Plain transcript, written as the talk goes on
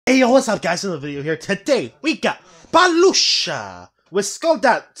Hey yo, what's up guys? In the video here today we got Baloosh with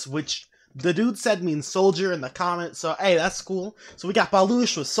Soldat, which the dude said means soldier in the comments, so hey, that's cool. So we got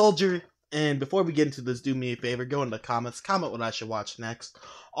Baloosh with soldier, and before we get into this, do me a favor, go in the comments, comment what I should watch next.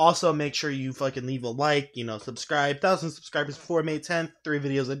 Also make sure you fucking leave a like, you know, subscribe. 1,000 subscribers before May 10th, 3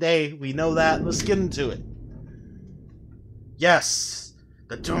 videos a day, we know that. Let's get into it. Yes,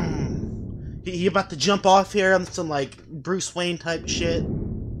 the doom. He about to jump off here on some like Bruce Wayne type shit.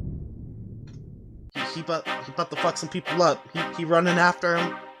 He about to fuck some people up. He running after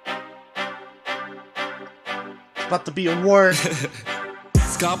him. It's about to be a war.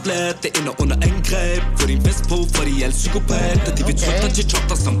 Skarbladet, det ender under angreb. Få din vest på, for de er alle psykopater. De vil trykke dig til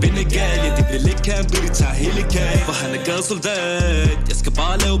chopper som bindegal. Ja, de vil ikke have en de tager hele kage. For han er gadesoldat. Jeg skal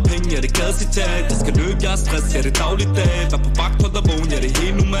bare lave penge, ja, det er gadecitat. Jeg skal løbe, jeg er stress, ja, det er dagligdag. Vær på vagt, hold dig vågen, ja, det er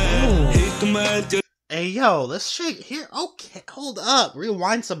helt normalt. Helt normalt, ja. Hey yo, this shit here, okay, hold up,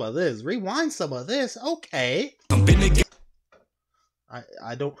 rewind some of this, okay.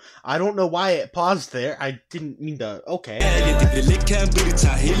 I don't know why it paused there, I didn't mean to, okay.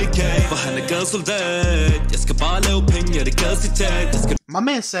 My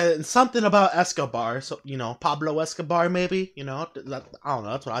man said something about Escobar, so, you know, Pablo Escobar maybe, you know, that, I don't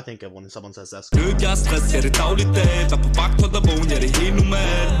know, that's what I think of when someone says Escobar.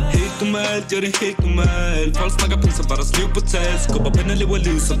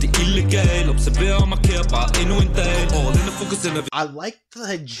 I like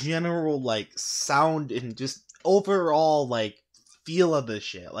the general, like, sound and just overall, like, feel of this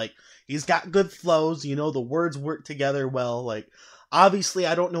shit. Like, he's got good flows, you know, the words work together well, like, obviously,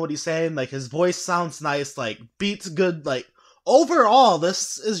 I don't know what he's saying, like, his voice sounds nice, like, beats good, like, overall,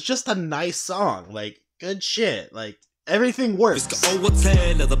 this is just a nice song, like, good shit, like, everything works.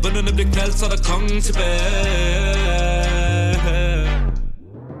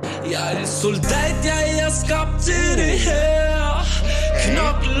 Jeg er soldat, jeg er skabt til det her.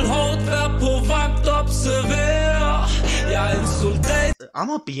 Knoklehårdt, vær på vagt, observer. Jeg er soldat. I'm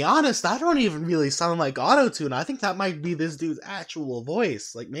gonna be honest, I don't even really sound like auto-tune. I think that might be this dude's actual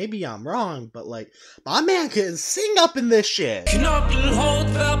voice. Like, maybe I'm wrong, but like, my man can sing up in this shit.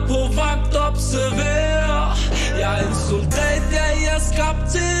 Knoklehårdt, vær på vagt, observer. Jeg er soldat, jeg er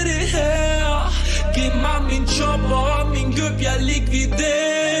skabt til det her. Giv mig min chopper og min køb, jeg likviderer.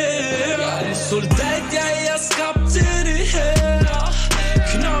 Jeg er soldat, jeg er skabt til det her.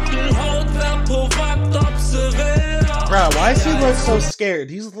 Knoklehårdt, vær på vagt, observer. Bro, why does he look so scared?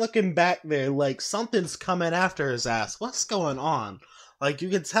 He's looking back there like something's coming after his ass. What's going on? Like, you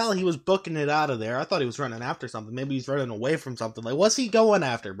could tell he was booking it out of there. I thought he was running after something. Maybe he's running away from something. Like, what's he going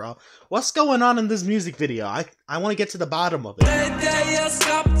after, bro? What's going on in this music video? I want to get to the bottom of it. Like,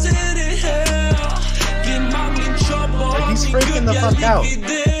 he's freaking the fuck out.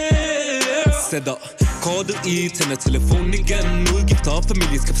 Kortet i, tænder telefonen igen. Udgifter og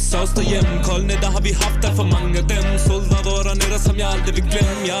familie skal forsøges derhjemme. Kolde nætter har vi haft der for mange af dem. Soldater og nætter som jeg aldrig vil glemme.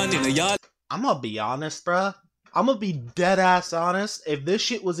 I'm gonna be honest, bruh. I'm gonna be dead ass honest. If this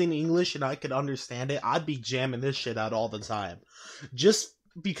shit was in English and I could understand it, I'd be jamming this shit out all the time. Just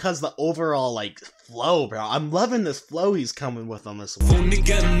because the overall, like, flow, bro. I'm loving this flow he's coming with on this one.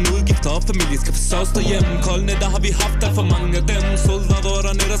 Udgifter og familie skal forsøges derhjemme. Kolde nætter har vi haft der for mange af dem. Soldater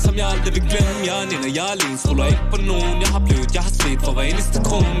og nætter som jeg aldrig vil glemme. Jeg er alene, stoler ikke på nogen. Jeg har blødt, jeg har slidt for hver eneste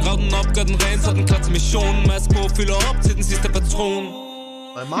kron. Grav den op, gør den ren, så den klar til mission. Mads på, fylder op til den sidste patron.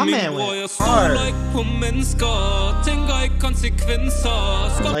 But my man went hard.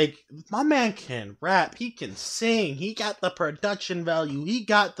 Like, my man can rap, he can sing, he got the production value, he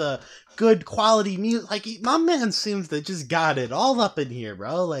got the good quality music. Like, my man seems to just got it all up in here,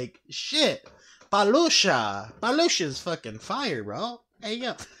 bro. Like, shit. Baloosh is fucking fire, bro. Hey,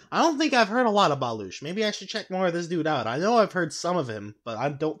 yo. I don't think I've heard a lot of Baloosh. Maybe I should check more of this dude out. I know I've heard some of him, but I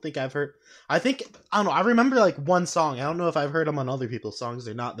don't think I've heard... I don't know, I remember like one song. I don't know if I've heard him on other people's songs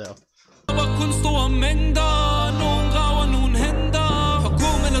or not, though. Now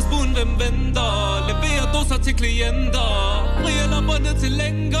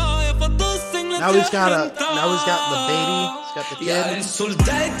he's got the baby, he's got the kid.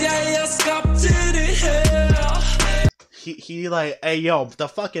 He like, hey yo, the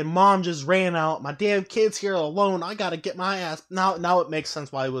fucking mom just ran out, my damn kid's here alone, I gotta get my ass. Now it makes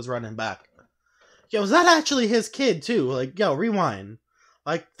sense why he was running back. Yo, is that actually his kid too? Like, yo, rewind.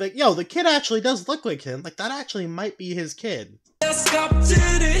 Like, the kid actually does look like him. Like, that actually might be his kid.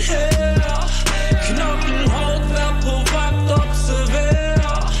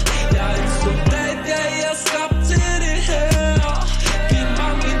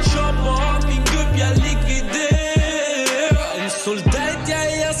 Soldat,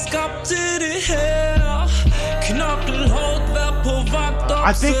 jeg er skabte det her. Knokkelhårdt, vær på vagt,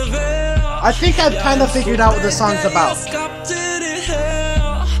 observer. I think I've kind of figured out what the song's about.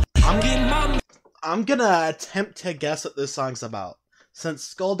 I'm gonna attempt to guess what this song's about.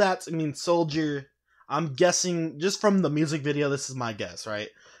 Since Soldat means soldier, I'm guessing, just from the music video, this is my guess, right?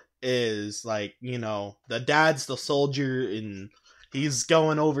 Is like, you know, the dad's the soldier and he's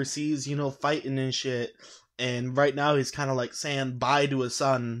going overseas, you know, fighting and shit. And right now he's kind of like saying bye to his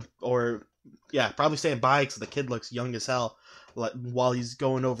son, or yeah, probably saying bye because the kid looks young as hell, like, while he's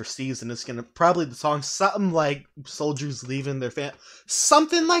going overseas. And it's gonna probably, the song something like soldiers leaving their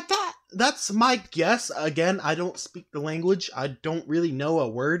something like that. That's my guess. Again, I don't speak the language. I don't really know a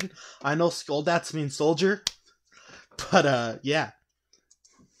word. I know Soldat means soldier, but yeah.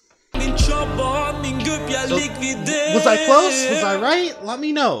 So, was I close? Was I right? Let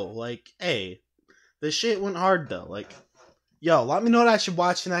me know. Like, hey, this shit went hard though. Like, yo, let me know what I should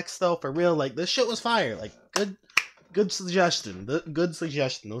watch next though. For real, like, this shit was fire. Like, good suggestion. Good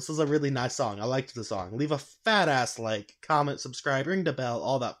suggestion. This is a really nice song. I liked the song. Leave a fat ass like, comment, subscribe, ring the bell,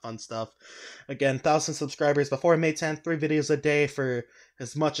 all that fun stuff. Again, 1,000 subscribers before May 10th. 3 videos a day for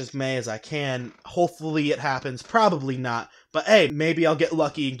as much as May as I can. Hopefully it happens. Probably not. But hey, maybe I'll get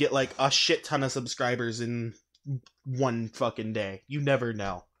lucky and get like a shit ton of subscribers in one fucking day. You never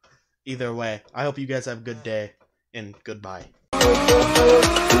know. Either way, I hope you guys have a good day, and goodbye.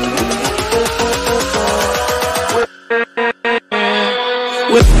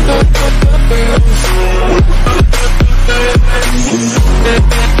 With